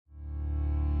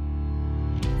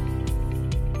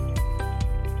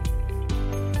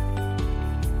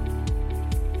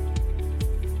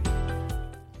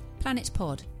Planet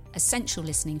Pod, essential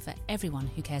listening for everyone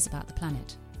who cares about the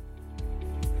planet.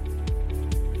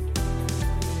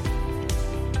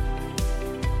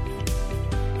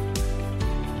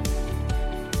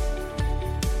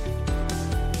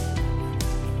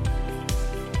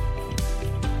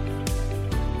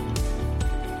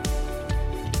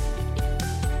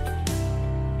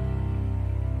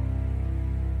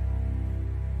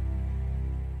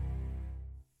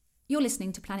 You're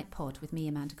listening to Planet Pod with me,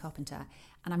 Amanda Carpenter,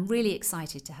 and I'm really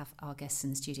excited to have our guests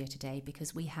in the studio today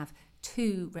because we have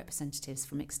two representatives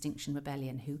from Extinction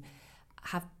Rebellion who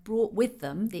have brought with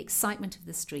them the excitement of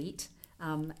the street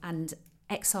and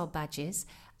XR badges,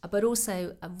 but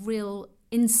also a real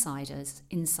insider's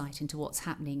insight into what's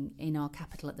happening in our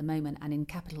capital at the moment and in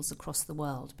capitals across the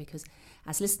world, because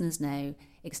as listeners know,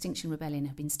 Extinction Rebellion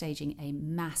have been staging a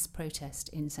mass protest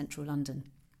in central London.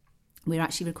 We're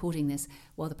actually recording this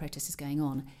while the protest is going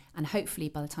on, and hopefully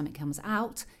by the time it comes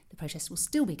out, the protest will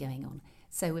still be going on.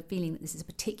 So we're feeling that this is a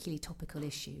particularly topical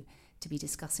issue to be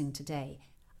discussing today.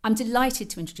 I'm delighted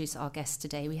to introduce our guests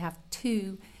today. We have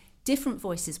two different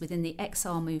voices within the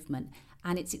XR movement,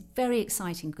 and it's very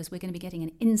exciting because we're going to be getting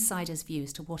an insider's view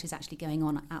as to what is actually going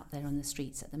on out there on the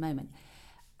streets at the moment.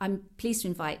 I'm pleased to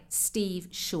invite Steve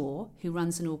Shaw, who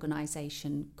runs an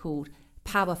organisation called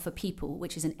Power for People,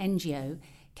 which is an NGO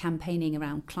campaigning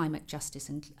around climate justice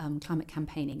and climate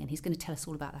campaigning, and he's going to tell us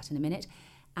all about that in a minute.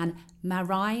 And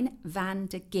Marijn van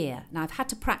der Geer. Now, I've had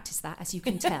to practice that, as you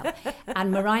can tell.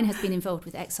 And Marijn has been involved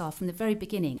with XR from the very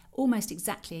beginning. Almost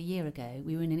exactly a year ago,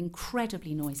 we were in an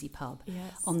incredibly noisy pub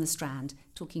on the Strand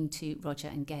talking to Roger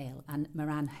and Gail, and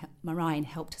Marijn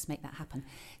helped us make that happen.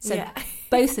 So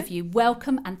both of you,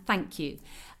 welcome and thank you.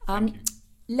 Thank you.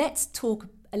 Let's talk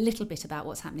a little bit about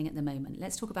what's happening at the moment.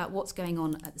 Let's talk about what's going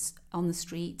on on the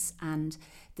streets and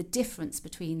the difference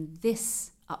between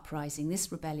this uprising,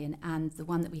 this rebellion, and the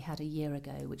one that we had a year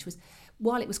ago, which was,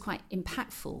 while it was quite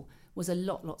impactful, was a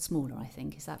lot smaller, I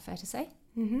think. Is that fair to say?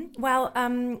 Mm-hmm. Well,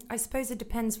 I suppose it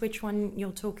depends which one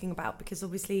you're talking about, because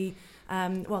obviously,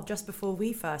 just before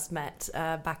we first met,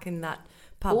 back in that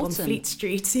pub on Fleet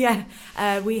Street,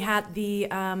 we had the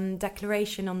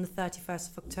declaration on the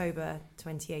 31st of October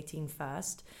 2018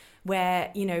 first,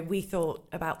 where, you know, we thought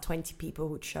about 20 people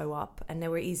would show up, and there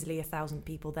were easily 1,000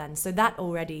 people then. So that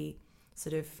already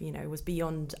sort of, you know, was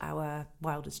beyond our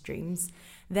wildest dreams.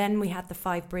 Then we had the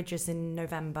 5 Bridges in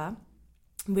November,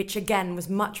 which again was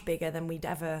much bigger than we'd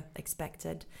ever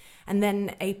expected. And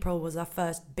then April was our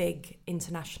first big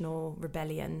international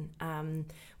rebellion,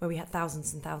 where we had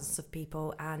thousands and thousands of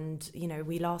people. And, you know,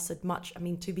 we lasted much. I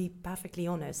mean, to be perfectly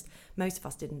honest, most of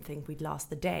us didn't think we'd last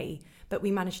the day, but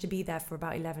we managed to be there for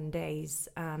about 11 days,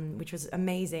 which was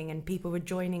amazing. And people were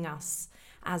joining us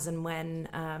as and when,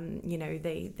 you know,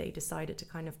 they decided to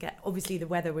kind of get... Obviously, the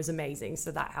weather was amazing,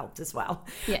 so that helped as well.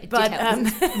 Yeah, it did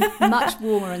help. Much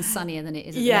warmer and sunnier than it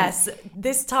is at the moment.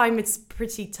 This time it's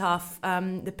pretty tough.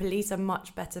 The police are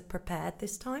much better prepared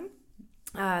this time.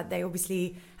 They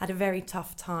obviously had a very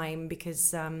tough time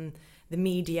because the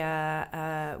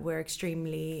media were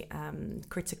extremely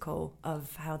critical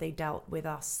of how they dealt with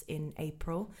us in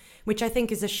April, which I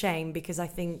think is a shame, because I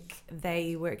think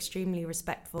they were extremely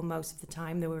respectful most of the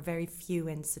time. There were very few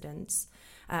incidents.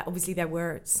 Obviously, there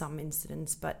were some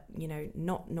incidents, but, you know,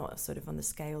 not sort of on the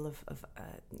scale of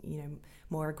you know,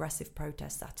 more aggressive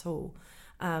protests at all.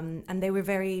 And they were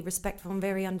very respectful and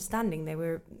very understanding. They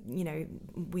were, you know,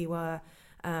 we were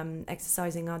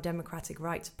exercising our democratic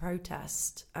right to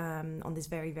protest on this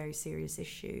very, very serious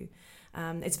issue.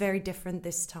 It's very different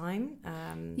this time.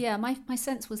 My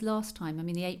sense was last time, I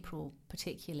mean, the April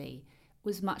particularly,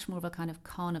 was much more of a kind of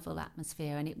carnival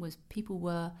atmosphere, and it was, people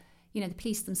were, you know, the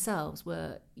police themselves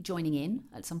were joining in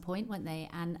at some point, weren't they?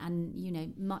 And you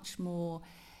know, much more...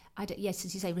 yes,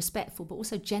 as you say, respectful, but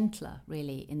also gentler,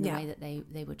 really, in the way that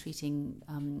they were treating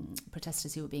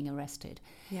protesters who were being arrested.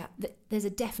 Yeah, there's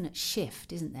a definite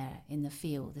shift, isn't there, in the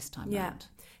feel this time around?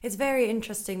 It's very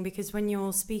interesting, because when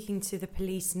you're speaking to the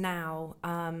police now,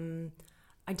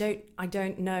 I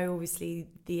don't know, obviously,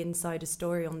 the insider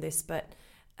story on this, but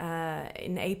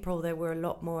in April there were a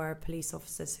lot more police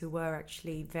officers who were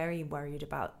actually very worried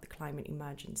about the climate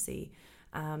emergency.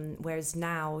 Whereas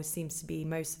now it seems to be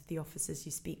most of the officers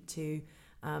you speak to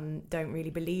don't really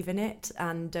believe in it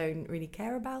and don't really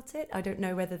care about it. I don't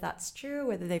know whether that's true,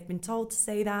 whether they've been told to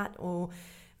say that, or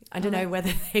I don't know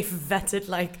whether they've vetted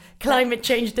like climate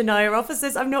change denier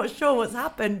officers. I'm not sure what's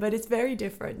happened, but it's very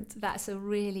different. That's a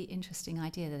really interesting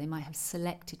idea, that they might have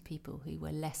selected people who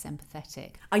were less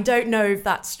empathetic. I don't know if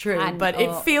that's true, but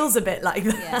it feels a bit like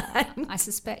that. Yeah, I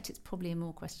suspect it's probably a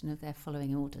more question of they're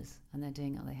following orders and they're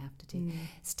doing what they have to do.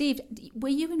 Steve, were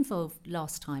you involved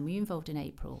last time? Were you involved in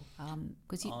April?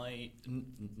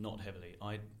 Not heavily.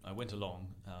 I went along.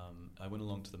 I went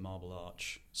along to the Marble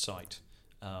Arch site.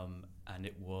 And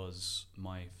it was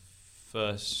my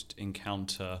first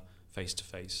encounter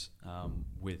face-to-face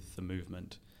with the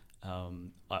movement.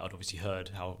 I'd obviously heard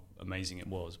how amazing it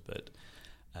was, but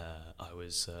I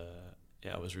was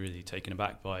really taken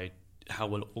aback by how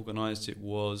well organised it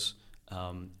was,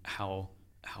 how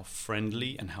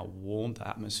friendly and how warm the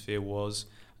atmosphere was.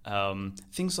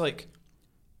 Things like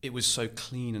it was so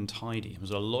clean and tidy. There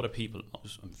was a lot of people,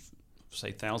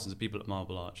 say thousands of people at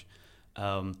Marble Arch.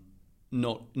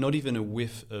 Not even a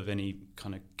whiff of any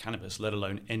kind of cannabis, let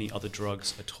alone any other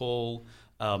drugs at all.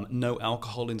 No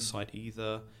alcohol in sight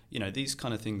either. These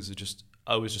kind of things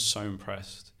I was just so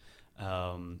impressed.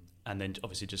 And then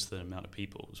obviously just the amount of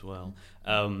people as well.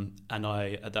 And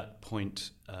I, at that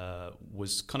point,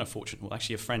 was kind of fortunate. Well,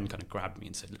 actually a friend kind of grabbed me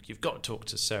and said, look, you've got to talk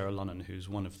to Sarah Lunnan, who's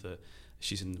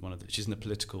she's in the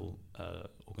political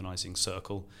organising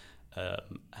circle.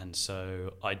 And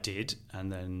so I did, and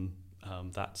then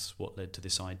that's what led to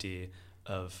this idea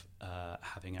of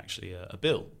having actually a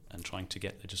bill and trying to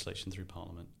get legislation through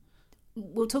Parliament.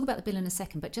 We'll talk about the bill in a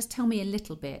second, but just tell me a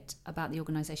little bit about the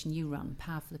organisation you run,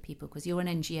 Power for the People, because you're an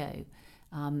NGO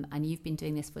and you've been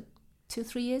doing this for 2 or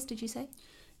 3 years, did you say?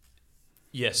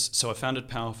 Yes, so I founded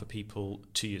Power for People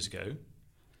 2 years ago.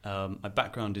 My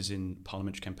background is in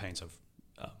parliamentary campaigns. I've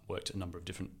worked at a number of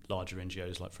different larger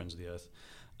NGOs like Friends of the Earth.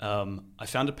 I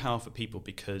founded Power for People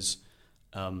because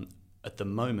at the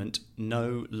moment,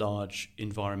 no large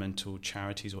environmental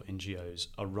charities or NGOs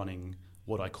are running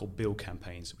what I call bill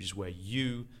campaigns, which is where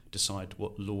you decide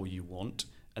what law you want,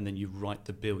 and then you write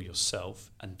the bill yourself,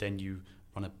 and then you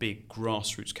run a big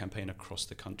grassroots campaign across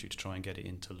the country to try and get it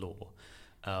into law.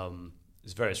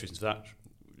 There's various reasons for that,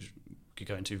 which we could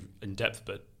go into in depth,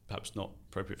 but perhaps not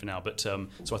appropriate for now. But so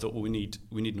I thought, well, we need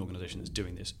an organisation that's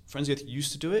doing this. Friends of the Earth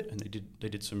used to do it, and they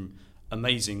did some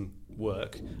amazing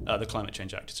work. The Climate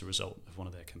Change Act is a result of one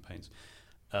of their campaigns.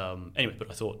 Anyway,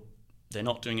 but I thought they're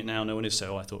not doing it now, no one is,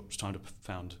 so I thought it was time to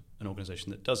found an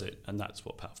organisation that does it, and that's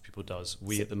what Power for People does.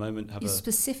 We at the moment have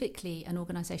specifically an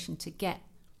organisation to get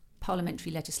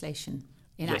parliamentary legislation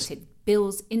enacted, yes.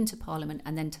 Bills into Parliament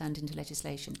and then turned into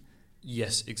legislation.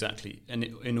 Yes, exactly. And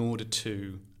in order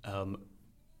to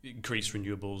increase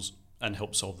renewables and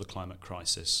help solve the climate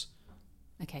crisis.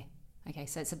 Okay,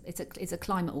 so it's a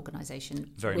climate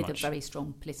organisation very with much. a very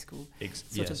strong political yes.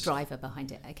 of driver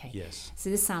behind it. Okay, yes.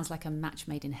 So this sounds like a match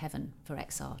made in heaven for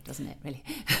XR, doesn't it? Really,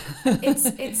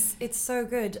 it's so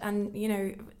good. And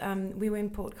we were in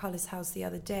Portcullis House the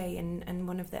other day, and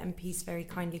one of the MPs very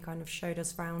kindly kind of showed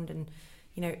us round, and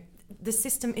the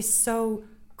system is so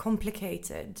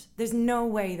complicated. There's no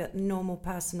way that the normal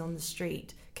person on the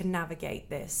street can navigate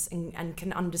this and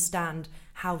can understand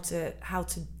how to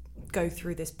go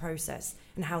through this process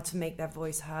and how to make their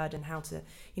voice heard and how to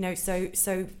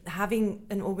so having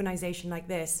an organization like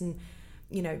this and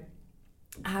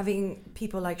having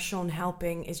people like Sean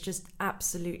helping is just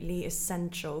absolutely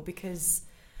essential, because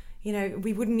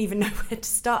we wouldn't even know where to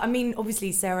start. I mean,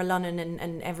 obviously Sarah Lunnan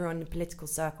and everyone in the political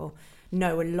circle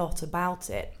know a lot about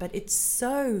it, but it's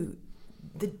so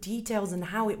the details and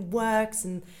how it works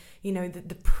and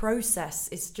the process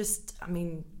is just,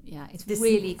 it's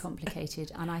really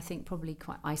complicated, and I think probably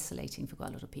quite isolating for quite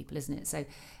a lot of people, isn't it? So,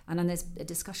 and then there's a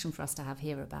discussion for us to have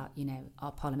here about,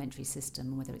 our parliamentary system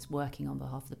and whether it's working on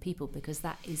behalf of the people, because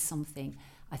that is something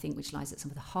I think which lies at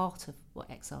some of the heart of what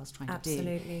XR is trying to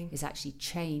do, is actually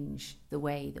change the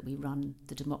way that we run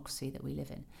the democracy that we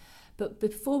live in. But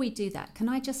before we do that, can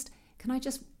I just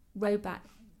row back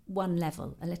one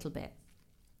level a little bit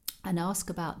and ask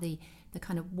about the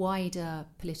kind of wider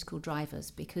political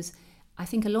drivers, because I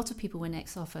think a lot of people when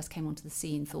XR first came onto the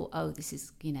scene thought, oh, this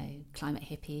is, climate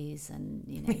hippies and,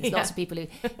 there's lots of people who,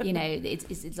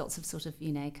 it's lots of sort of,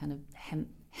 kind of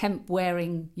hemp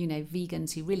wearing,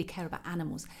 vegans who really care about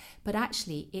animals. But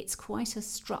actually it's quite a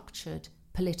structured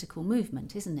political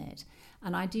movement, isn't it?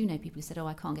 And I do know people who said, oh,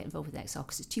 I can't get involved with XR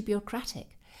because it's too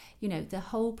bureaucratic. The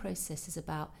whole process is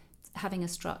about having a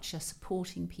structure,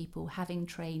 supporting people, having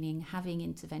training, having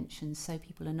interventions, so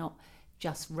people are not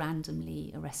just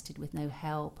randomly arrested with no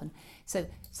help. And so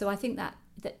I think that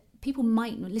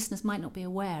listeners might not be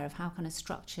aware of how kind of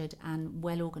structured and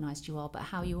well organised you are, but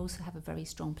how you also have a very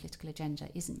strong political agenda.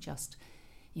 Isn't just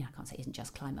I can't say it isn't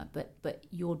just climate, but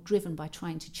you're driven by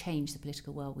trying to change the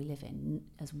political world we live in,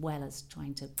 as well as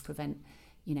trying to prevent,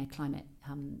 climate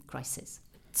crisis.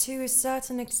 To a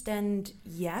certain extent,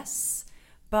 yes.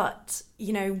 But,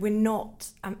 we're not,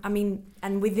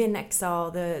 and within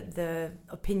XR, the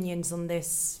opinions on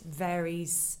this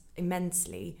varies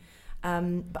immensely.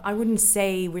 But I wouldn't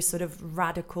say we're sort of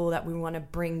radical, that we want to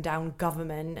bring down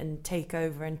government and take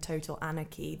over in total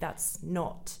anarchy. That's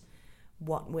not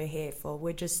what we're here for.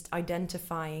 We're just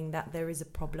identifying that there is a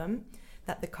problem,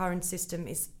 that the current system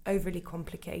is overly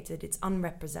complicated, it's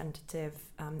unrepresentative,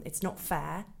 it's not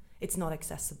fair, it's not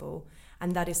accessible.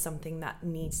 And that is something that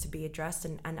needs to be addressed.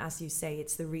 And as you say,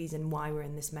 it's the reason why we're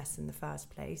in this mess in the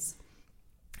first place.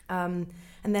 And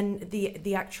then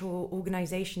the actual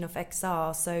organisation of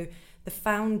XR, so the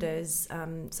founders,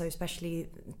 so especially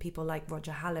people like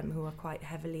Roger Hallam, who are quite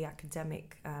heavily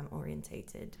academic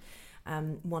orientated,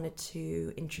 wanted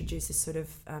to introduce this sort of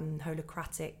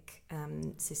holacratic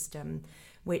system,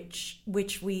 which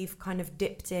we've kind of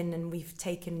dipped in, and we've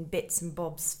taken bits and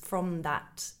bobs from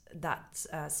that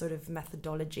sort of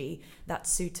methodology that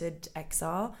suited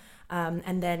XR.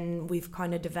 And then we've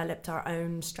kind of developed our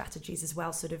own strategies as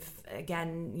well, sort of,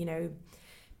 again,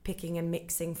 picking and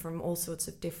mixing from all sorts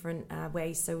of different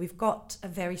ways. So we've got a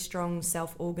very strong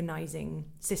self-organizing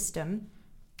system.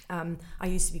 I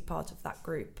used to be part of that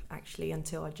group, actually,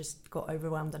 until I just got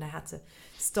overwhelmed and I had to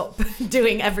stop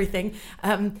doing everything.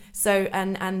 So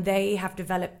they have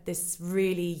developed this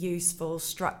really useful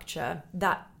structure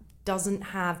that doesn't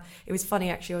have... It was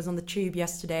funny, actually, I was on the tube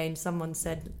yesterday and someone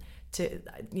said to,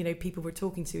 people were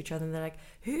talking to each other and they're like,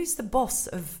 who's the boss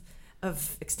of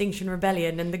Extinction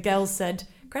Rebellion? And the girl said,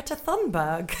 Greta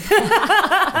Thunberg.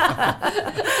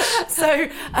 So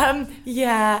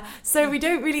we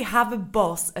don't really have a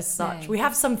boss as such. No. We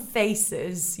have some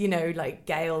faces, like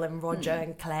Gail and Roger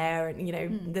and Claire,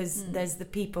 and there's the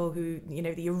people who,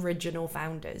 the original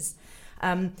founders.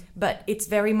 But it's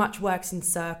very much works in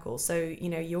circles. So,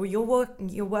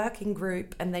 your working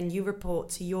group, and then you report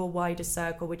to your wider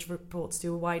circle, which reports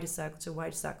to a wider circle, to a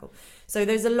wider circle. So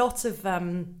there's a lot of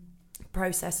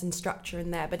process and structure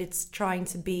in there, but it's trying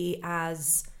to be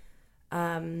as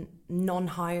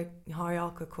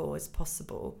non-hierarchical as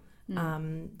possible.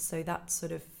 So that's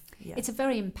sort of... Yeah. It's a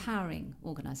very empowering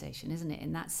organisation, isn't it,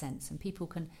 in that sense? And people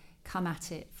can come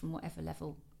at it from whatever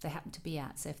level they happen to be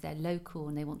at. So if they're local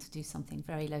and they want to do something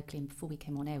very locally, and before we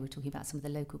came on air, we were talking about some of the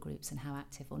local groups and how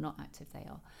active or not active they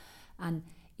are. And,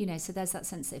 so there's that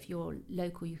sense that if you're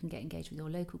local, you can get engaged with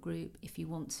your local group. If you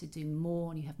want to do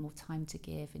more and you have more time to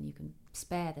give and you can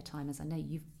spare the time, as I know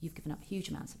you've given up huge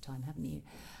amounts of time, haven't you?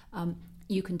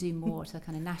 You can do more to a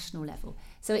kind of national level.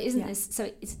 So it isn't this. So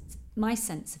it's my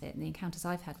sense of it, and the encounters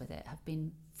I've had with it have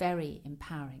been very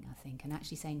empowering, I think, and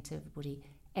actually saying to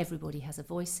everybody has a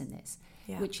voice in this,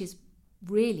 which is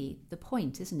really the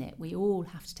point, isn't it? We all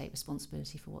have to take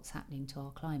responsibility for what's happening to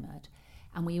our climate,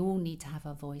 and we all need to have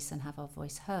our voice and have our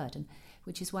voice heard, and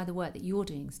which is why the work that you're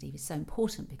doing, Steve, is so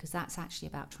important, because that's actually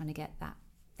about trying to get that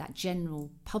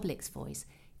general public's voice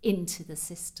into the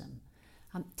system.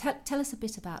 Tell us a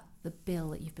bit about the bill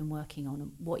that you've been working on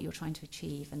and what you're trying to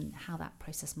achieve and how that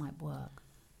process might work.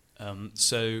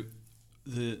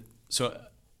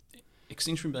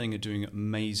 Extinction Rebellion are doing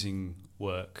amazing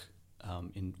work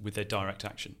with their direct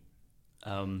action,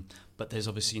 but there's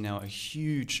obviously now a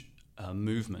huge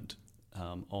movement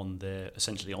on their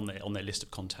list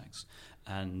of contacts,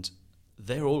 and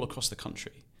they're all across the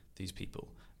country. These people,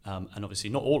 and obviously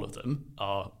not all of them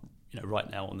are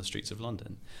right now on the streets of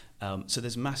London. So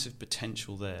there's massive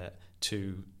potential there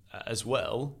to as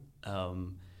well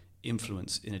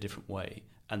influence in a different way,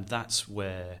 and that's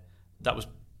where that was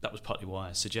partly why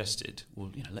I suggested,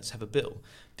 let's have a bill.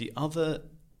 The other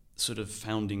sort of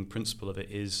founding principle of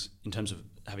it is, in terms of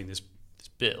having this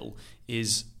bill,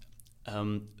 is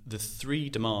the three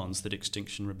demands that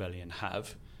Extinction Rebellion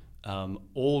have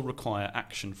all require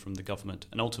action from the government,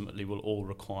 and ultimately will all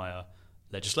require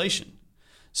legislation.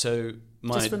 So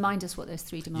just remind us what those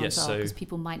three demands are, because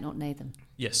people might not know them.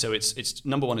 Yes, so it's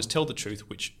number one is Tell the Truth,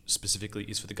 which specifically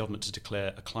is for the government to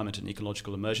declare a climate and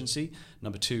ecological emergency.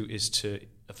 Number two is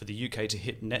for the UK to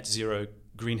hit net zero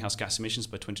greenhouse gas emissions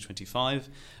by 2025.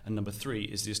 And number three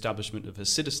is the establishment of a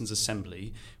citizens'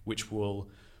 assembly, which will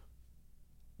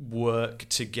work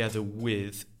together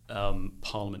with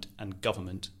Parliament and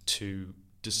government to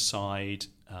decide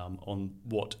on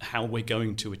how we're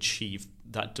going to achieve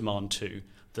that demand two,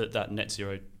 that net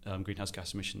zero greenhouse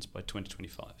gas emissions by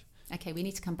 2025. Okay, we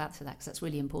need to come back to that because that's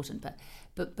really important.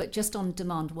 But just on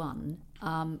demand one,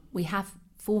 we have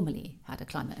formally had a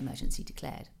climate emergency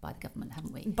declared by the government,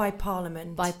 haven't we? By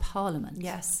Parliament. By Parliament.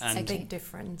 Yes, and a big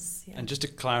difference. Yeah. And just to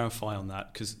clarify on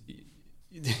that, because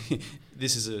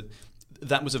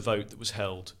that was a vote that was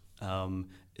held.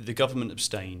 The government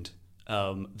abstained.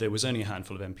 There was only a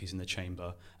handful of MPs in the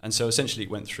chamber, and so essentially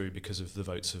it went through because of the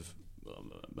votes of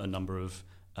a number of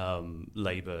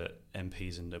Labour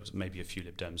MPs, and there was maybe a few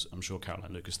Lib Dems. I'm sure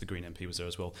Caroline Lucas, the Green MP, was there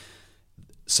as well.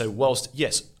 So whilst,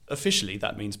 yes, officially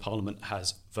that means Parliament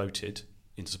has voted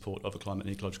in support of a climate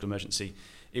and ecological emergency,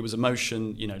 it was a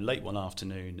motion, late one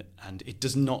afternoon, and it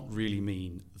does not really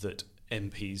mean that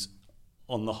MPs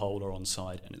on the whole are on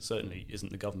side, and it certainly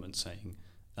isn't the government saying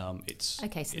it's...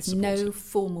 Okay, so there's no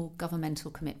formal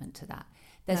governmental commitment to that.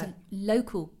 There's a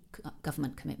local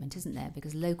government commitment, isn't there?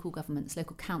 Because local governments,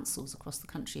 local councils across the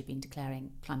country have been declaring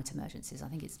climate emergencies. I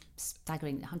think it's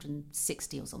staggering,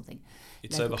 160 or something.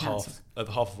 It's over half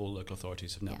of all local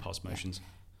authorities have now passed motions.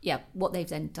 Yeah, what they've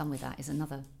then done with that is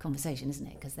another conversation, isn't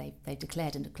it? Because they've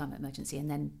declared a climate emergency and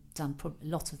then a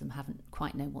lot of them haven't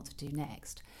quite known what to do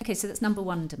next. Okay, so that's number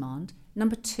one demand.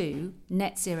 Number two,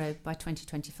 net zero by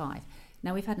 2025.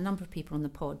 Now, we've had a number of people on the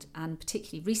pod, and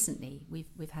particularly recently,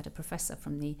 we've had a professor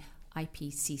from the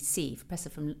IPCC, professor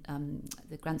from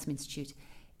the Grantham Institute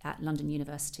at London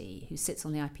University, who sits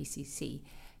on the IPCC,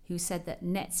 who said that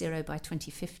net zero by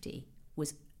 2050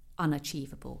 was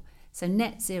unachievable. So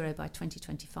net zero by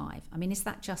 2025. Is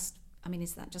that just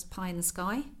pie in the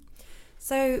sky?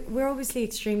 So we're obviously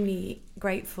extremely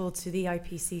grateful to the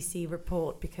IPCC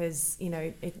report because,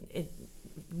 it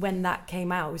when that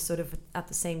came out, it was sort of at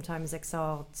the same time as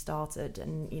XR started,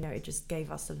 and, it just gave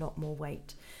us a lot more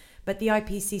weight. But the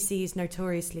IPCC is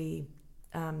notoriously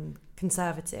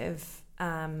conservative,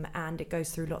 and it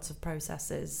goes through lots of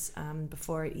processes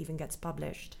before it even gets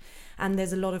published. And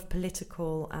there's a lot of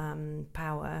political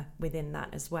power within that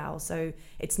as well. So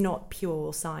it's not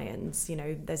pure science.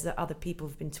 There's other people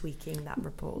who've been tweaking that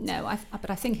report. No, but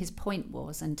I think his point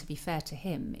was, and to be fair to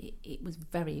him, it was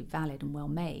very valid and well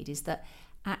made, is that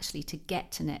actually to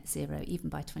get to net zero, even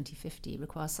by 2050,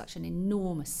 requires such an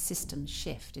enormous system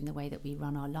shift in the way that we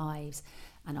run our lives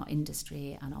and our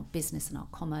industry and our business and our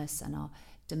commerce and our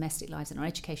domestic lives and our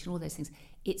education, all those things.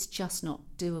 It's just not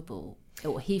doable.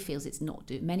 Or he feels it's not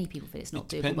doable. Many people feel it's not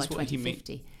doable by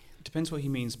 2050. It depends what he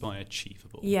means by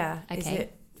achievable. Yeah.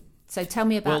 Okay. So tell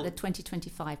me about the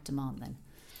 2025 demand then.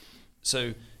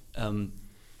 So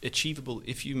achievable,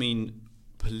 if you mean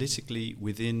politically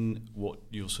within what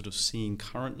you're sort of seeing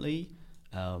currently,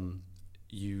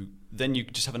 you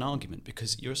just have an argument,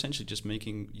 because you're essentially just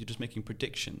making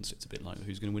predictions. It's a bit like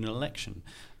who's going to win an election.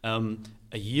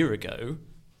 A year ago,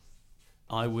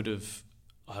 I would have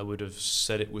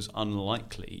said it was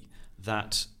unlikely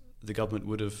that the government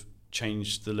would have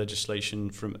changed the legislation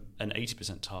from an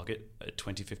 80% target at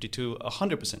 2050 to a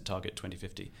 100% target at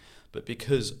 2050. But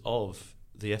because of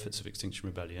the efforts of Extinction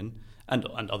Rebellion and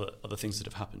other things that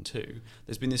have happened too,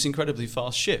 there's been this incredibly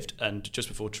fast shift. And just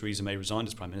before Theresa May resigned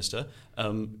as Prime Minister,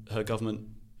 her government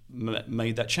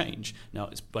made that change. Now,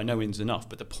 it's by no means enough,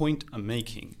 but the point I'm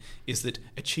making is that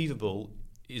achievable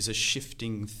is a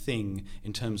shifting thing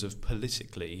in terms of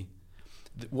politically.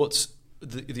 What's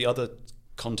the other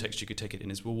context you could take it in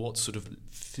is, well, what's sort of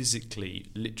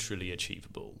physically, literally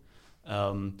achievable?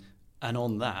 And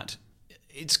on that,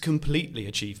 it's completely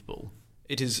achievable.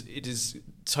 It is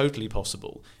totally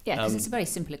possible. Yeah, because it's a very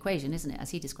simple equation, isn't it? As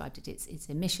he described it, it's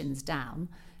emissions down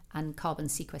and carbon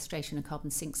sequestration and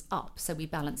carbon sinks up. So we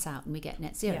balance out and we get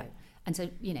net zero. Yeah. And so,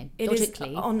 logically... It is,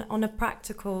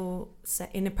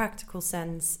 in a practical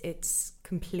sense, it's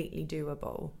completely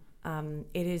doable.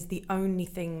 It is the only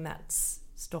thing that's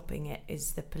stopping it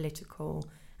is the political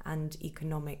and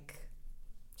economic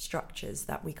structures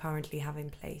that we currently have in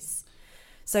place.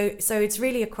 So it's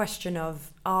really a question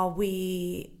of, are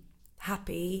we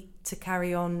happy to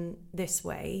carry on this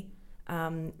way,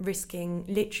 risking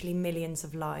literally millions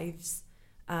of lives,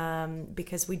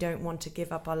 because we don't want to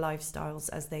give up our lifestyles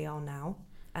as they are now,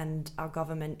 and our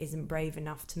government isn't brave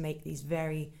enough to make these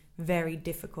very, very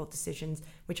difficult decisions,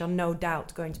 which are no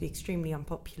doubt going to be extremely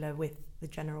unpopular with the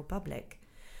general public.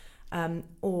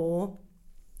 Or,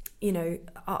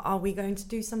 are we going to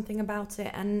do something about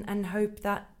it and hope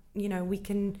that we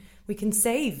can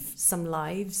save some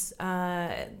lives,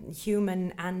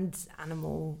 human and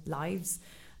animal lives,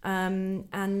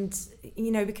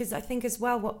 because I think as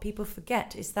well what people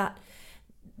forget is that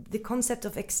the concept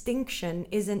of extinction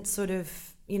isn't sort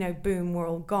of boom, we're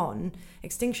all gone.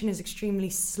 Extinction is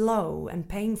extremely slow and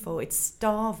painful. It's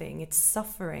starving. It's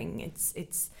suffering. It's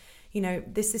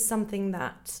this is something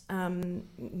that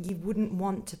you wouldn't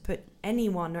want to put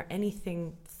anyone or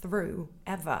anything through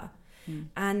ever.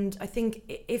 And I think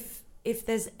if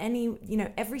there's any,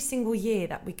 every single year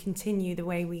that we continue the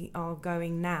way we are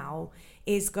going now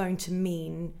is going to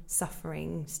mean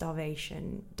suffering,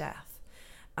 starvation, death.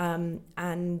 And,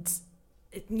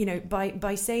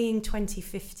 by saying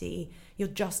 2050, you're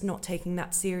just not taking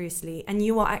that seriously. And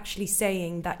you are actually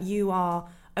saying that you are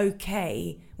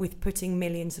okay with putting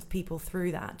millions of people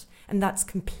through that. And that's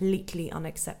completely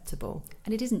unacceptable.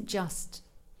 And it isn't just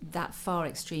that far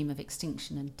extreme of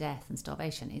extinction and death and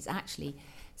starvation. It's actually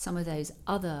some of those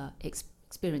other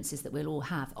experiences that we'll all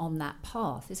have on that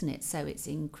path, isn't it? So it's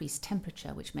increased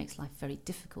temperature, which makes life very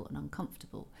difficult and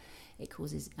uncomfortable. It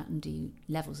causes undue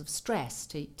levels of stress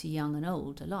to young and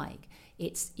old alike.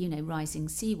 It's, rising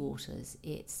seawaters.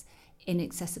 It's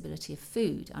inaccessibility of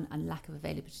food and lack of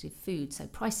availability of food. So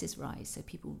prices rise, so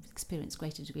people experience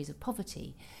greater degrees of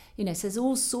poverty. So there's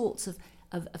all sorts of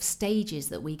stages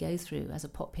that we go through as a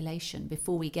population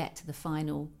before we get to the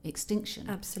final extinction.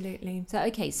 Absolutely. So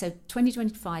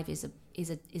 2025 is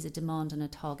a demand and a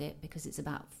target because it's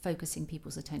about focusing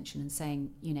people's attention and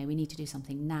saying, we need to do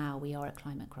something now. We are at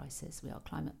climate crisis. We are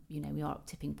we are at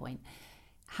tipping point.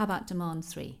 How about demand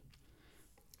 3?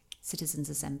 Citizens'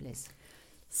 assemblies.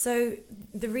 So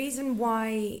the reason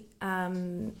why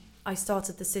I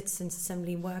started the Citizens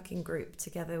Assembly Working Group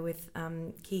together with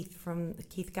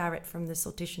Keith Garrett from the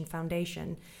Sortition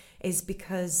Foundation is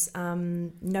because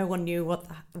no one knew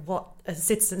what a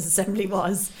Citizens Assembly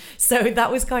was. So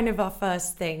that was kind of our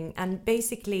first thing. And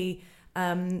basically,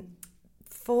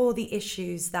 for the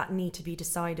issues that need to be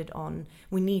decided on,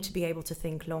 we need to be able to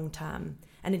think long term.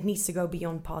 And it needs to go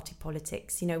beyond party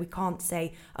politics. We can't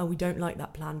say, oh, we don't like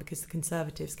that plan because the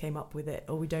Conservatives came up with it,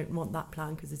 or we don't want that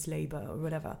plan because it's Labour or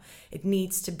whatever. It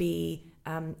needs to be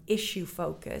issue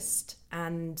focused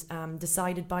and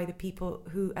decided by the people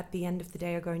who at the end of the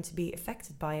day are going to be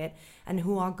affected by it and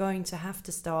who are going to have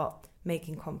to start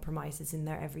making compromises in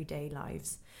their everyday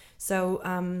lives. So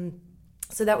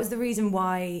that was the reason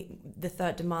why the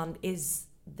third demand is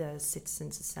the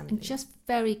Citizens Assembly. And just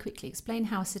very quickly explain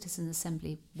how a Citizens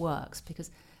Assembly works, because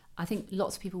I think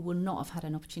lots of people will not have had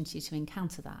an opportunity to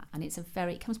encounter that. And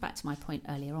it comes back to my point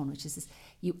earlier on, which is this,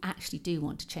 you actually do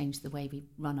want to change the way we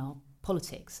run our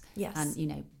politics. Yes.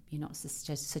 And, you're not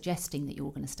suggesting that you're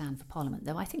all going to stand for Parliament,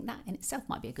 though I think that in itself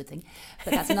might be a good thing,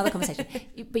 but that's another conversation.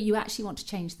 But you actually want to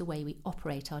change the way we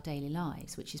operate our daily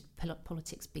lives, which is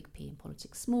politics big P and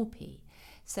politics small p.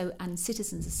 So, and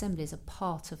citizens' assemblies are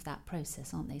part of that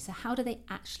process, aren't they? So how do they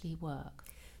actually work?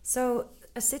 So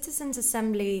a citizens'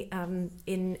 assembly,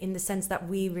 in the sense that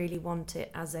we really want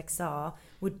it as XR,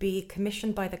 would be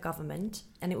commissioned by the government,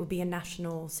 and it would be a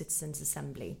national citizens'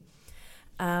 assembly.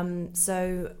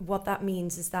 So what that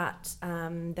means is that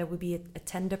there would be a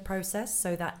tender process,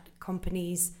 so that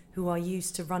companies who are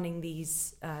used to running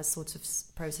these sorts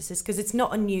of processes, because it's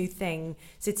not a new thing.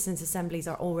 Citizens' assemblies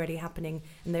are already happening,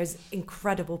 and there's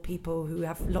incredible people who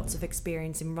have lots of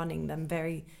experience in running them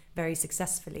very, very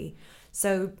successfully.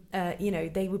 So,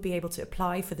 they would be able to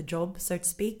apply for the job, so to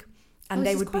speak. And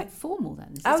they would quite be formal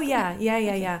then.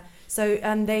 Yeah. So,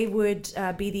 they would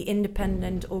be the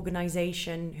independent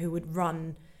organisation who would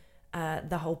run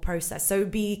the whole process. So it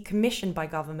would be commissioned by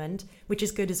government, which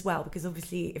is good as well, because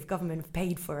obviously if government have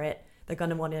paid for it, they're going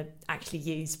to want to actually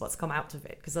use what's come out of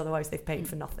it, because otherwise they've paid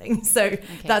for nothing. So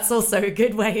that's also a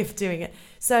good way of doing it.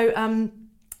 So,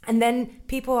 and then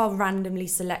people are randomly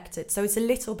selected. So it's a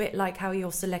little bit like how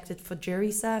you're selected for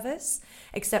jury service,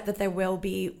 except that there will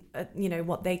be,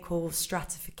 what they call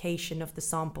stratification of the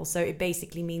sample. So it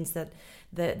basically means that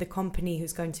the company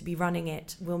who's going to be running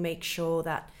it will make sure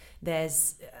that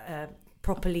there's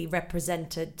properly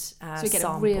represented sample. So you get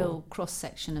a real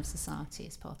cross-section of society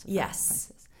as part of that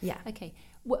process. Yeah. Okay.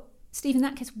 Well, Steve, in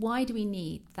that case, why do we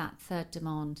need that third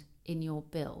demand in your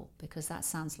bill? Because that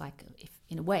sounds like,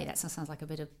 in a way, that sounds like a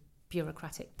bit of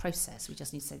bureaucratic process. We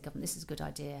just need to say, government, this is a good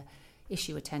idea,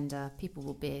 issue a tender, people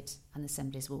will bid, and the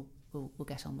assemblies will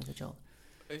get on with the job.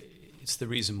 It's the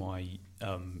reason why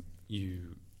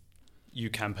you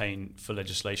campaign for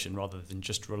legislation rather than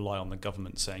just rely on the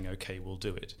government saying, okay, we'll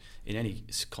do it in any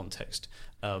context.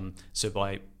 So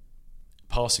by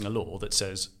passing a law that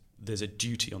says there's a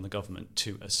duty on the government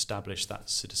to establish that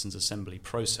citizens' assembly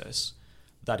process,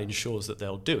 that ensures that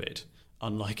they'll do it,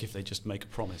 unlike if they just make a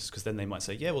promise, because then they might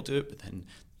say, yeah, we'll do it, but then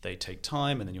they take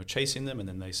time and then you're chasing them and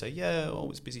then they say, yeah,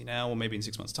 it's busy now, or maybe in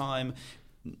 6 months' time.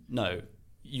 No,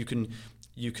 you can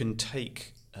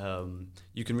take...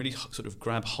 you can really sort of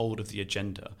grab hold of the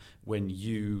agenda when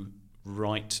you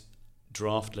write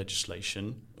draft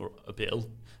legislation or a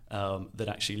bill that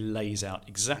actually lays out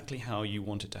exactly how you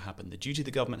want it to happen, the duty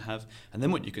the government have, and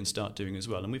then what you can start doing as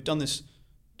well. And we've done this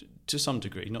to some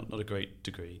degree, not a great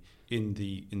degree, in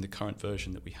the current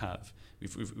version that we have.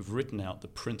 We've written out the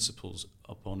principles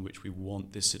upon which we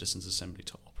want this citizens' assembly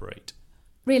to operate.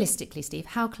 Realistically, Steve,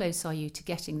 how close are you to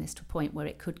getting this to a point where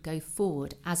it could go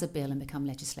forward as a bill and become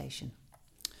legislation?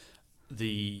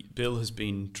 The bill has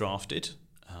been drafted,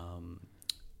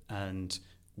 and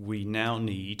we now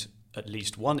need at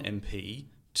least one MP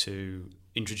to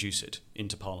introduce it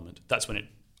into Parliament. That's when it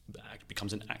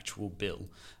becomes an actual bill.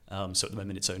 So at the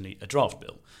moment it's only a draft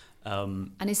bill.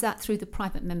 And is that through the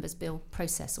private members' bill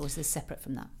process, or is this separate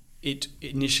from that? It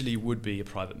initially would be a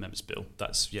private members' bill.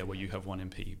 That's where you have one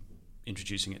MP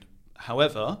introducing it.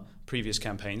 However, previous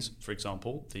campaigns, for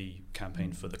example, the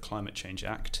campaign for the Climate Change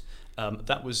Act,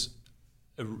 that was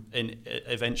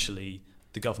eventually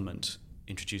the government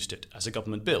introduced it as a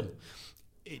government bill.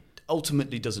 It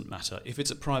ultimately doesn't matter. If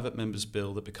it's a private member's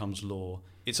bill that becomes law,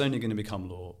 it's only going to become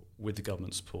law with the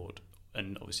government support.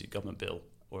 And obviously, a government bill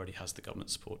already has the government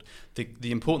support.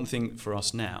 The important thing for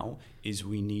us now is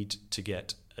we need to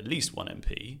get at least one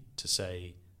MP to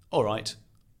say, all right,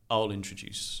 I'll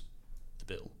introduce the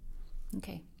bill.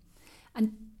 Okay.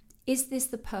 And is this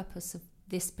the purpose of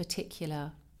this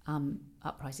particular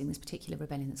uprising, this particular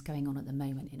rebellion that's going on at the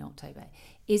moment in October?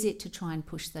 Is it to try and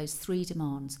push those three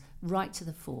demands right to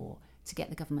the fore to get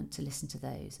the government to listen to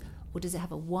those? Or does it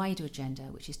have a wider agenda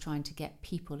which is trying to get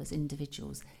people as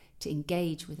individuals to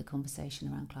engage with the conversation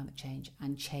around climate change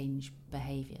and change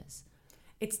behaviours?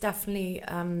 It's definitely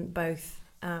both.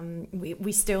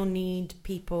 We still need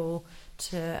people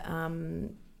to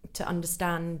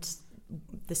understand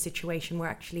the situation we're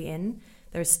actually in.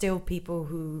 There are still people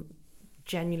who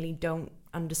genuinely don't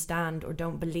understand or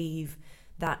don't believe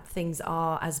that things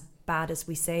are as bad as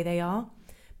we say they are.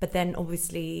 But then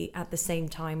obviously at the same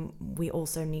time, we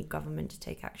also need government to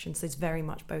take action. So it's very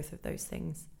much both of those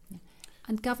things. Yeah.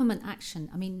 And government action,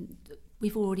 I mean,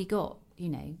 we've already got, I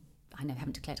know we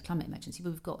haven't declared a climate emergency, but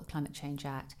we've got the Climate Change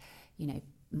Act.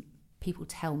 People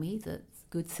tell me that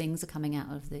good things are coming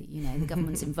out of the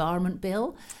government's environment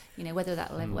bill, whether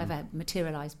that will ever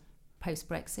materialise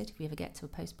post-Brexit, if we ever get to a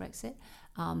post-Brexit.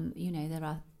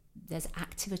 There's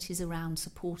activities around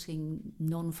supporting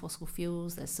non-fossil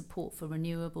fuels, there's support for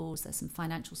renewables, there's some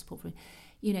financial support for,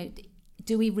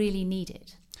 do we really need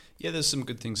it? Yeah, there's some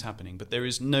good things happening, but there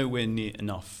is nowhere near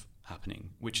enough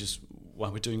happening, which is why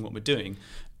we're doing what we're doing.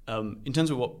 In terms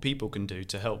of what people can do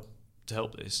to help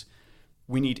this,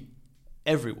 we need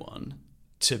everyone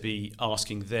to be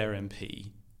asking their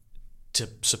MP to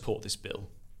support this bill.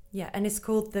 Yeah, and it's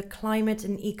called the Climate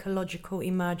and Ecological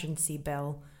Emergency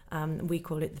Bill. We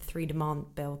call it the three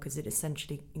demand bill because it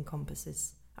essentially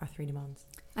encompasses our three demands.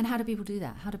 And how do people do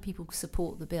that? How do people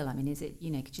support the bill? I mean, is it,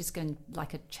 just going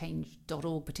like a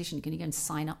change.org petition? Can you go and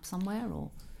sign up somewhere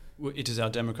or? Well, it is our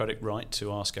democratic right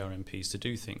to ask our MPs to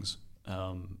do things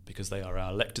because they are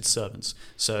our elected servants.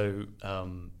 So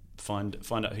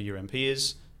find out who your MP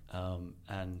is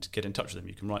and get in touch with them.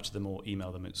 You can write to them or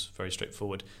email them. It's very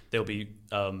straightforward. There'll be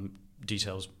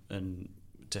details and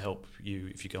to help you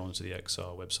if you go onto the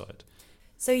XR website.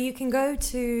 So you can go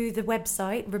to the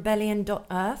website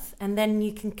rebellion.earth and then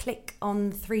you can click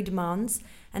on three demands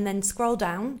and then scroll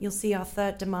down. You'll see our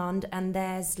third demand and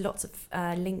there's lots of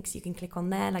links you can click on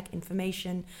there, like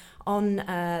information on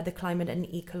the Climate and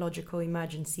Ecological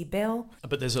Emergency Bill.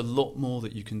 But there's a lot more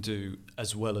that you can do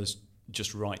as well as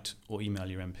just write or email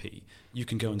your MP. You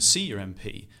can go and see your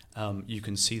MP. You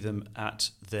can see them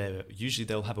usually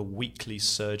they'll have a weekly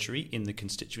surgery in the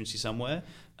constituency somewhere.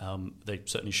 They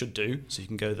certainly should do. So you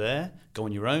can go there, go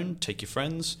on your own, take your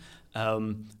friends,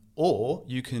 or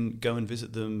you can go and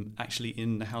visit them actually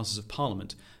in the Houses of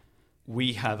Parliament.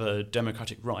 We have a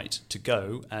democratic right to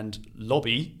go and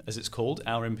lobby, as it's called,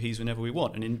 our MPs whenever we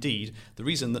want. And indeed, the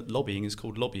reason that lobbying is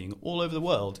called lobbying all over the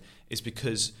world is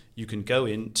because you can go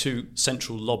in to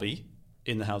central lobby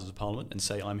in the Houses of Parliament and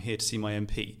say, I'm here to see my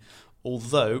MP.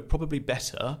 Although, probably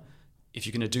better, if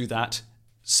you're going to do that,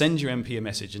 send your MP a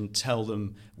message and tell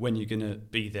them when you're going to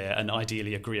be there and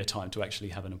ideally agree a time to actually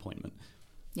have an appointment.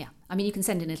 Yeah, I mean, you can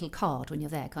send in a little card when you're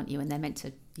there, can't you? And they're meant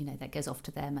to, that goes off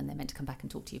to them and they're meant to come back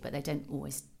and talk to you, but they don't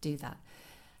always do that.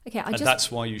 Okay, that's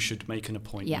why you should make an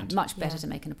appointment. Yeah, much better to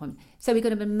make an appointment. So we've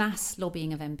got a mass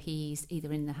lobbying of MPs,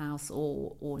 either in the House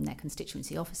or in their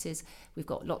constituency offices. We've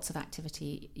got lots of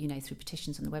activity, through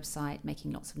petitions on the website,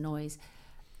 making lots of noise.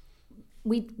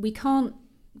 We can't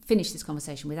finish this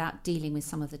conversation without dealing with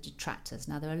some of the detractors.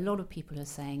 Now, there are a lot of people who are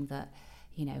saying that,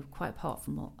 quite apart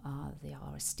from what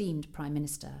our esteemed Prime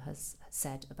Minister has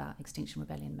said about Extinction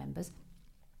Rebellion members,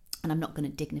 and I'm not going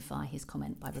to dignify his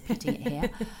comment by repeating it here.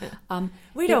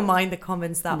 We don't mind the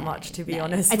comments that much, to be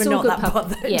honest. It's We're all not good that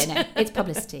bothered. Yeah, no, it's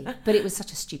publicity. But it was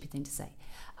such a stupid thing to say.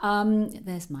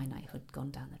 There's my knighthood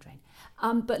gone down the drain.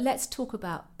 But let's talk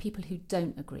about people who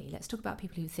don't agree. Let's talk about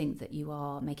people who think that you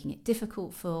are making it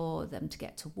difficult for them to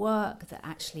get to work, that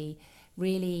actually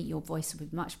really your voice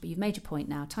would be much, but you've made your point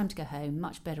now, time to go home,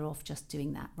 much better off just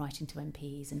doing that, writing to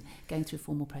MPs and going through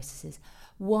formal processes.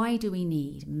 Why do we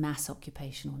need mass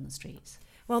occupation on the streets?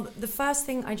 Well, the first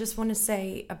thing I just want to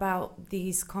say about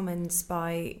these comments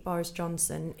by Boris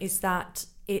Johnson is that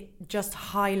it just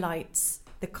highlights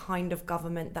the kind of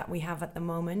government that we have at the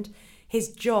moment. His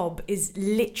job is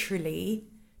literally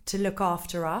to look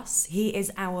after us. He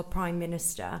is our prime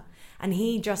minister. And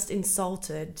he just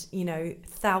insulted,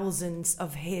 thousands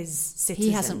of his citizens.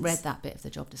 He hasn't read that bit of the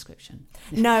job description.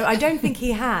 No, I don't think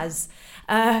he has.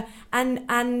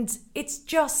 And it's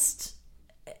just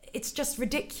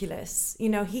ridiculous.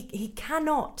 He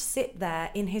cannot sit there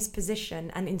in his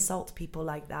position and insult people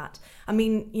like that. I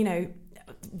mean,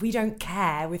 we don't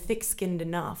care. We're thick-skinned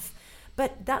enough.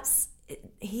 But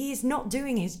he's not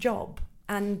doing his job.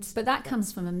 But that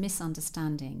comes from a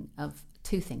misunderstanding of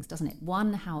two things, doesn't it?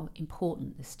 One, how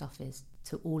important this stuff is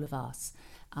to all of us,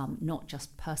 not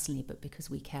just personally, but because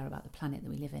we care about the planet that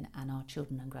we live in and our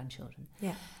children and grandchildren.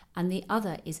 Yeah. And the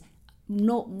other is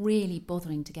not really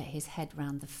bothering to get his head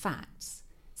around the facts.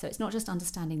 So it's not just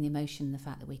understanding the emotion and the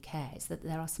fact that we care, it's that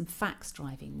there are some facts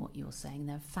driving what you're saying.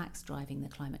 There are facts driving the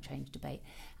climate change debate,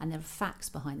 and there are facts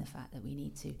behind the fact that we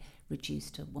need to reduce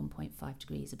to 1.5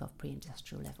 degrees above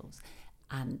pre-industrial levels,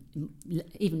 and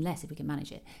even less if we can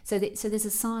manage it. So there's a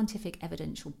scientific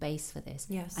evidential base for this,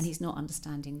 yes. And he's not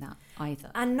understanding that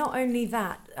either. And not only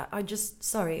that, I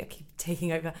keep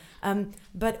taking over,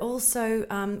 but also,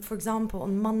 for example,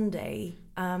 on Monday,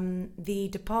 the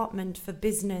Department for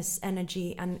Business,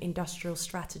 Energy and Industrial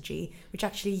Strategy, which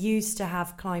actually used to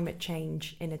have climate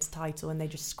change in its title and they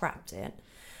just scrapped it,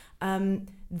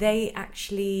 they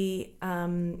actually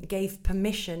gave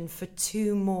permission for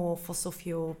 2 more fossil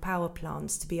fuel power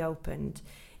plants to be opened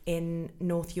in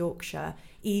North Yorkshire,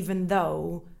 even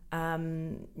though,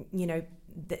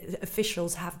 the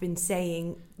officials have been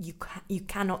saying you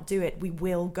cannot do it. We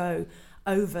will go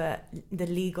over the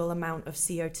legal amount of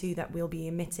CO2 that we'll be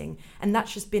emitting. And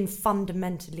that's just been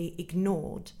fundamentally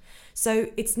ignored. So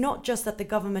it's not just that the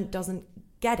government doesn't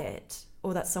get it,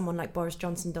 or that someone like Boris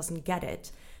Johnson doesn't get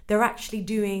it. They're actually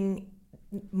doing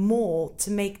more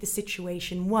to make the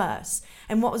situation worse.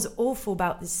 And what was awful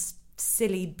about this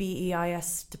silly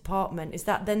BEIS department is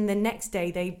that then the next day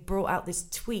they brought out this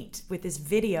tweet with this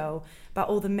video about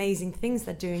all the amazing things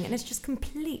they're doing, and it's just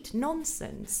complete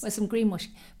nonsense. Well, some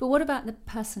greenwashing. But what about the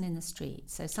person in the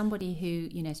street? So somebody who,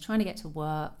 is trying to get to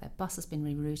work, their bus has been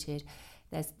rerouted,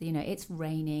 there's, it's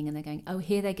raining, and they're going, oh,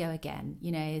 here they go again.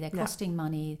 They're costing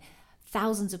money,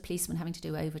 thousands of policemen having to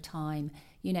do overtime.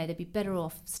 They'd be better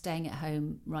off staying at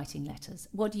home writing letters.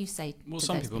 What do you say to those people? Well,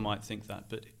 some people might think that,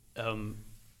 but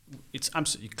it's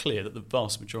absolutely clear that the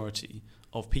vast majority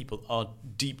of people are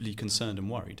deeply concerned and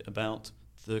worried about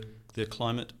the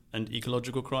climate and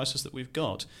ecological crisis that we've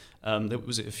got. There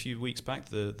was a few weeks back,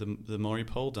 the Mori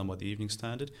poll done by the Evening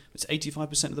Standard. It's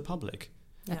 85% of the public.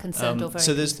 They're concerned or very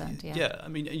concerned, I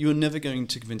mean, you're never going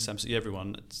to convince absolutely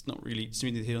everyone. It's not really, it's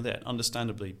neither here nor there,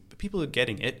 understandably. But people are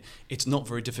getting it. It's not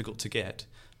very difficult to get.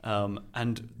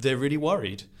 And they're really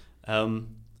worried.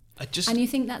 And you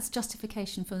think that's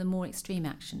justification for the more extreme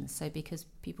actions? So because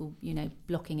people,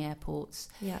 blocking airports,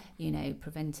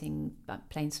 preventing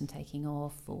planes from taking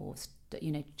off, or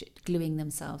gluing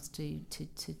themselves to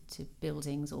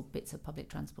buildings or bits of public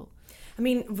transport. I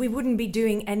mean, we wouldn't be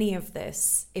doing any of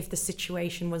this if the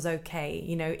situation was okay,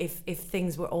 if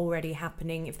things were already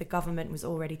happening, if the government was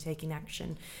already taking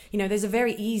action. There's a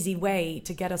very easy way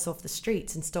to get us off the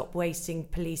streets and stop wasting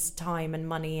police time and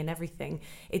money and everything.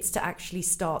 It's to actually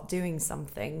start doing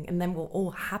something, and then we'll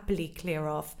all happily clear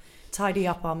off, tidy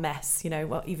up our mess,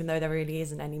 even though there really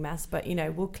isn't any mess, but,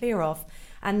 we'll clear off.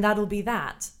 And that'll be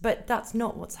that. But that's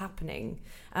not what's happening.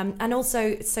 And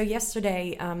also, so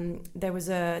yesterday,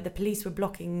 the police were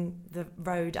blocking the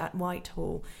road at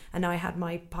Whitehall, and I had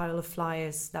my pile of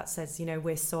flyers that says,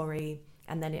 we're sorry,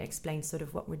 and then it explains sort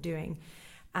of what we're doing.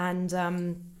 And,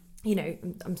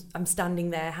 I'm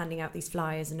standing there handing out these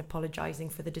flyers and apologising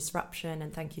for the disruption,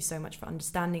 and thank you so much for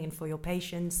understanding and for your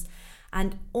patience.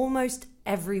 And almost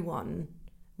everyone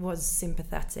was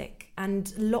sympathetic,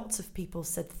 and lots of people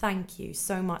said thank you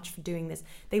so much for doing this.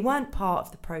 They weren't part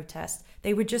of the protest.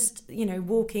 They were just,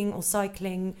 walking or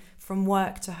cycling from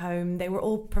work to home. They were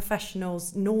all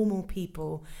professionals, normal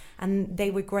people, and they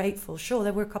were grateful. Sure,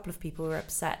 there were a couple of people who were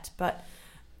upset, but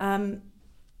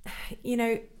You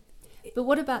know. But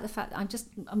what about the fact that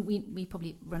we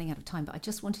probably running out of time, but I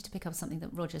just wanted to pick up something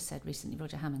that Roger said recently,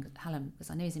 Roger Hallam,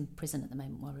 because I know he's in prison at the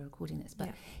moment while we're recording this, but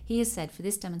he has said for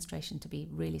this demonstration to be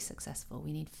really successful,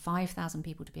 we need 5,000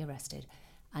 people to be arrested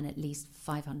and at least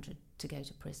 500 to go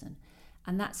to prison.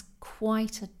 And that's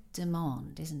quite a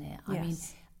demand, isn't it? Yes. I mean,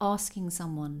 asking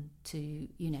someone to,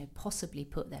 you know, possibly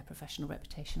put their professional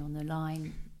reputation on the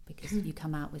line because you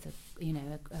come out with a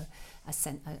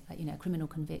criminal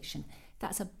conviction.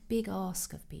 That's a big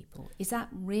ask of people. Is that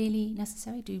really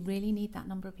necessary? Do you really need that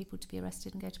number of people to be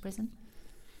arrested and go to prison?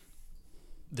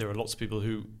 There are lots of people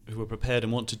who are prepared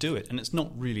and want to do it, and it's not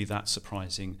really that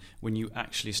surprising when you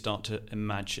actually start to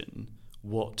imagine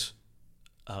what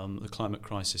the climate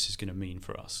crisis is going to mean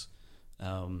for us.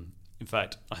 In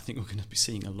fact, I think we're going to be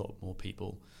seeing a lot more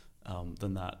people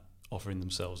than that offering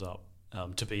themselves up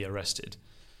to be arrested.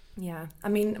 Yeah, I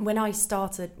mean, when I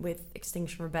started with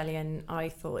Extinction Rebellion, I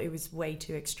thought it was way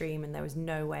too extreme and there was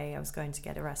no way I was going to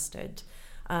get arrested.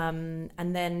 And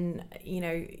then, you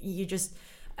know, you just,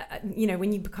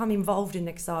 when you become involved in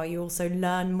XR, you also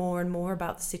learn more and more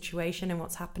about the situation and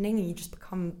what's happening, and you just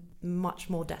become much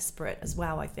more desperate as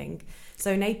well, I think.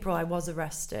 So in April, I was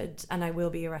arrested, and I will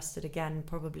be arrested again,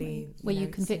 probably. Were you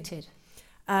convicted?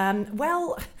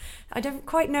 Well, I don't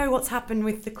quite know what's happened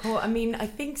with the court. I mean, I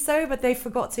think so, but they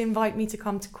forgot to invite me to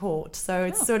come to court. So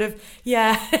it's sort of,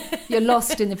 You're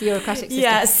lost in the bureaucratic system.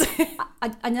 Yes.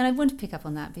 And I want to pick up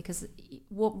on that, because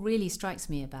what really strikes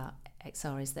me about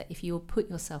XR is that if you put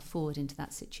yourself forward into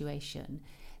that situation,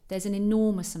 there's an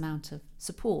enormous amount of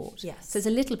support. Yes. So there's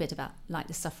a little bit about, like,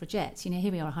 the suffragettes. You know,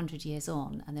 here we are 100 years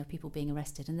on and there are people being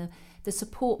arrested. And the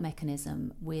support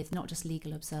mechanism with not just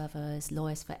legal observers,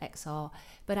 lawyers for XR,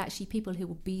 but actually people who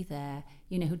will be there,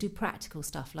 you know, who do practical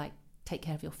stuff like take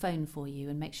care of your phone for you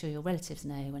and make sure your relatives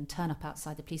know and turn up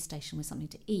outside the police station with something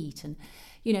to eat. And,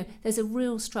 you know, there's a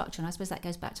real structure. And I suppose that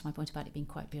goes back to my point about it being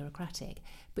quite bureaucratic.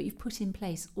 But you've put in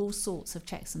place all sorts of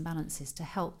checks and balances to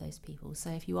help those people. So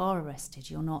if you are arrested,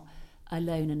 you're not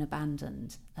alone and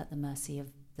abandoned at the mercy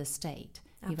of the state.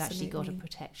 You've actually got a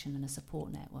protection and a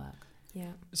support network.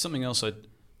 Yeah. Something else I'd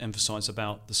emphasise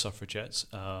about the suffragettes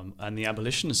and the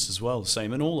abolitionists as well, the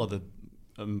same, and all other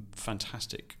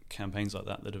fantastic campaigns like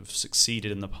that have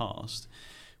succeeded in the past,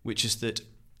 which is that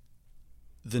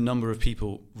the number of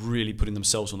people really putting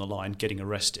themselves on the line, getting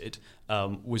arrested,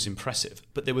 was impressive.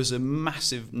 But there was a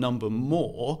massive number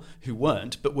more who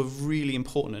weren't, but were really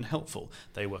important and helpful.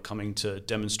 They were coming to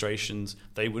demonstrations.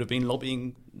 They would have been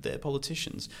lobbying their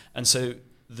politicians. And so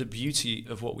the beauty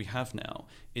of what we have now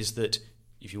is that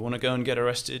if you want to go and get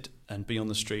arrested and be on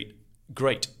the street,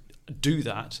 great, do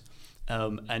that.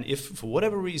 And if for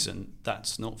whatever reason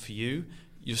that's not for you,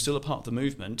 you're still a part of the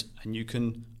movement and you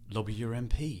can lobby your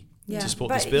MP to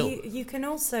support this bill. You can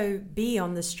also be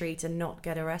on the street and not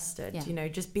get arrested. Yeah. You know,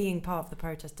 just being part of the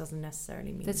protest doesn't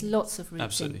necessarily mean... There's lots of routes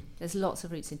Absolutely. in. There's lots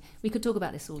of routes in. We could talk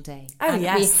about this all day. Oh, and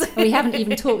yes. We haven't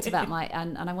even talked about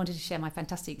and I wanted to share my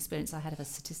fantastic experience I had of a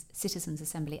citizens'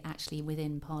 assembly actually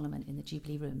within Parliament in the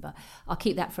Jubilee Room, but I'll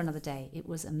keep that for another day. It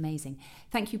was amazing.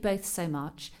 Thank you both so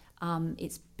much.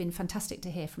 It's been fantastic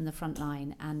to hear from the front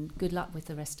line, and good luck with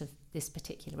the rest of this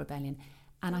particular rebellion,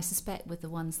 and I suspect with the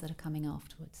ones that are coming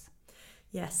afterwards.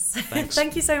 Yes. Thanks.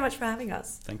 Thank you so much for having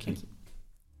us. Thank you.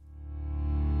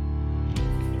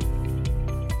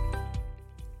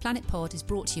 Planet Pod is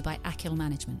brought to you by Achill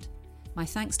Management. My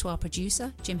thanks to our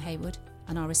producer, Jim Hayward,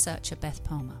 and our researcher, Beth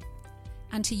Palmer.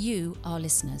 And to you, our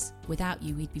listeners. Without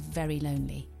you, we'd be very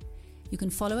lonely. You can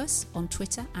follow us on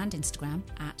Twitter and Instagram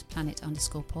at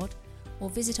planet_pod, or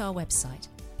visit our website.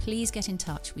 Please get in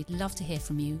touch. We'd love to hear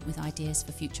from you with ideas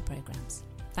for future programmes.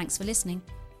 Thanks for listening.